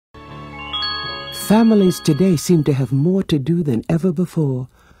Families today seem to have more to do than ever before,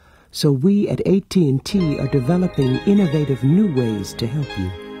 so we at AT&T are developing innovative new ways to help you.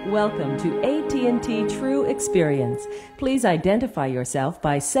 Welcome to AT&T True Experience. Please identify yourself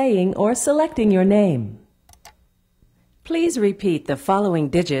by saying or selecting your name. Please repeat the following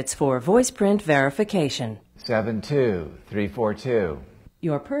digits for voice print verification. 72342.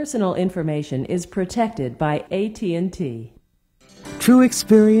 Your personal information is protected by AT&T. True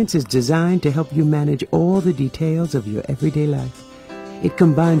Experience is designed to help you manage all the details of your everyday life. It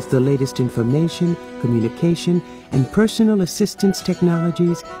combines the latest information, communication, and personal assistance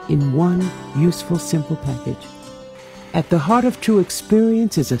technologies in one useful, simple package. At the heart of True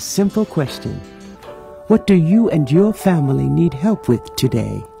Experience is a simple question. What do you and your family need help with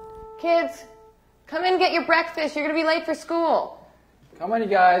today? Kids, come in and get your breakfast. You're going to be late for school. Come on, you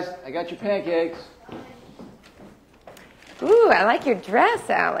guys. I got your pancakes. Ooh, I like your dress,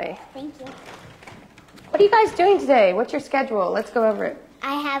 Allie. Thank you. What are you guys doing today? What's your schedule? Let's go over it.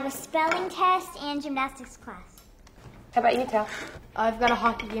 I have a spelling test and gymnastics class. How about you, Tal? I've got a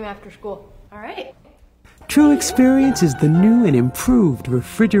hockey game after school. All right. True Experience is the new and improved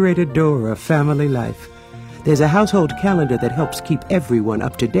refrigerated door of family life. There's a household calendar that helps keep everyone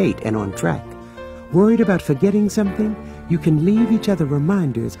up to date and on track. Worried about forgetting something? You can leave each other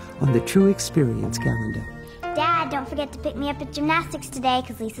reminders on the True Experience calendar. Dad, don't forget to pick me up at gymnastics today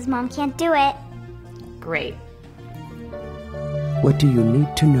because Lisa's mom can't do it. Great. What do you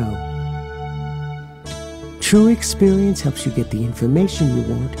need to know? True Experience helps you get the information you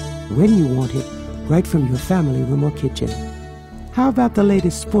want, when you want it, right from your family room or kitchen. How about the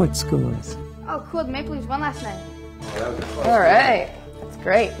latest sports scores? Oh, cool. The Maple Leafs won last night. All right. That's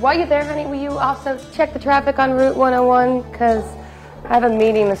great. While you're there, honey, will you also check the traffic on Route 101? Because I have a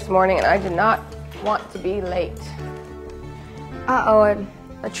meeting this morning and I do not want to be late. Uh-oh,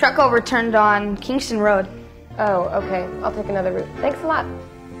 a truck overturned on Kingston Road. Oh, okay. I'll take another route. Thanks a lot.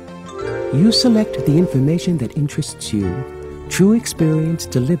 You select the information that interests you. True Experience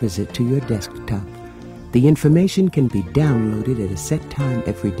delivers it to your desktop. The information can be downloaded at a set time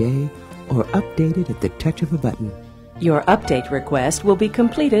every day or updated at the touch of a button. Your update request will be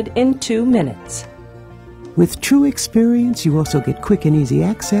completed in 2 minutes. With True Experience, you also get quick and easy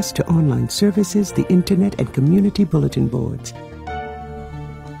access to online services, the internet, and community bulletin boards.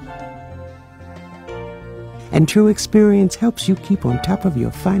 And True Experience helps you keep on top of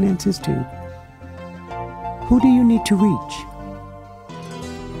your finances, too. Who do you need to reach?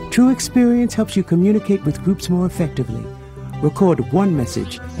 True Experience helps you communicate with groups more effectively. Record one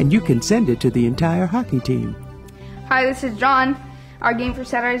message, and you can send it to the entire hockey team. Hi, this is John. Our game for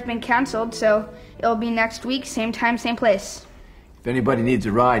Saturday has been canceled, so it'll be next week, same time, same place. If anybody needs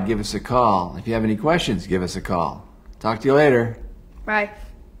a ride, give us a call. If you have any questions, give us a call. Talk to you later. Bye.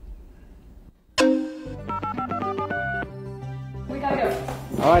 We gotta go.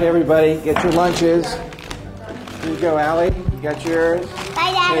 All right, everybody, get your lunches. Here you go, Allie. You got yours.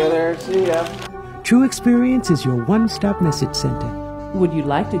 Bye, Daddy. Taylor, see ya. True Experience is your one-stop message center. Would you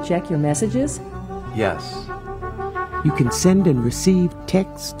like to check your messages? Yes. You can send and receive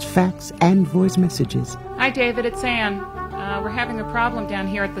texts, fax, and voice messages. Hi, David. It's Ann. We're having a problem down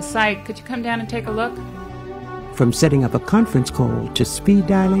here at the site. Could you come down and take a look? From setting up a conference call to speed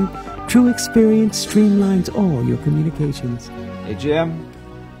dialing, True Experience streamlines all your communications. Hey, Jim.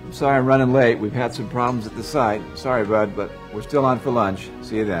 I'm sorry I'm running late. We've had some problems at the site. Sorry, bud, but we're still on for lunch.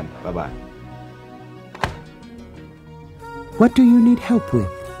 See you then. Bye-bye. What do you need help with?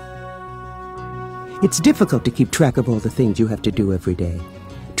 It's difficult to keep track of all the things you have to do every day.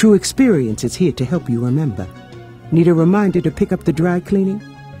 True Experience is here to help you remember. Need a reminder to pick up the dry cleaning?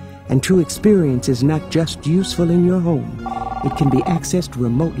 And True Experience is not just useful in your home. It can be accessed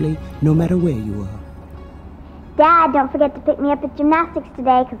remotely no matter where you are. Dad, don't forget to pick me up at gymnastics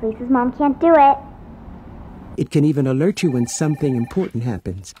today because Lisa's mom can't do it. It can even alert you when something important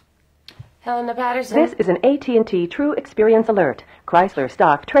happens. Helena Patterson. This is an AT&T True Experience alert. Chrysler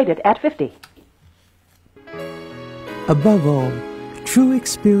stock traded at 50. Above all, True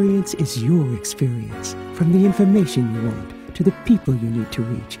Experience is your experience. From the information you want, to the people you need to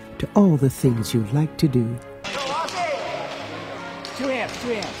reach, to all the things you like to do. Two hands.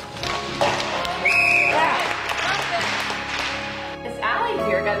 Miss Allie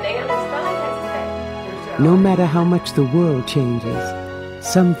here got negative spelling test today. No matter how much the world changes,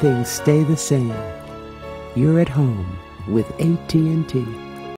 some things stay the same. You're at home with AT&T.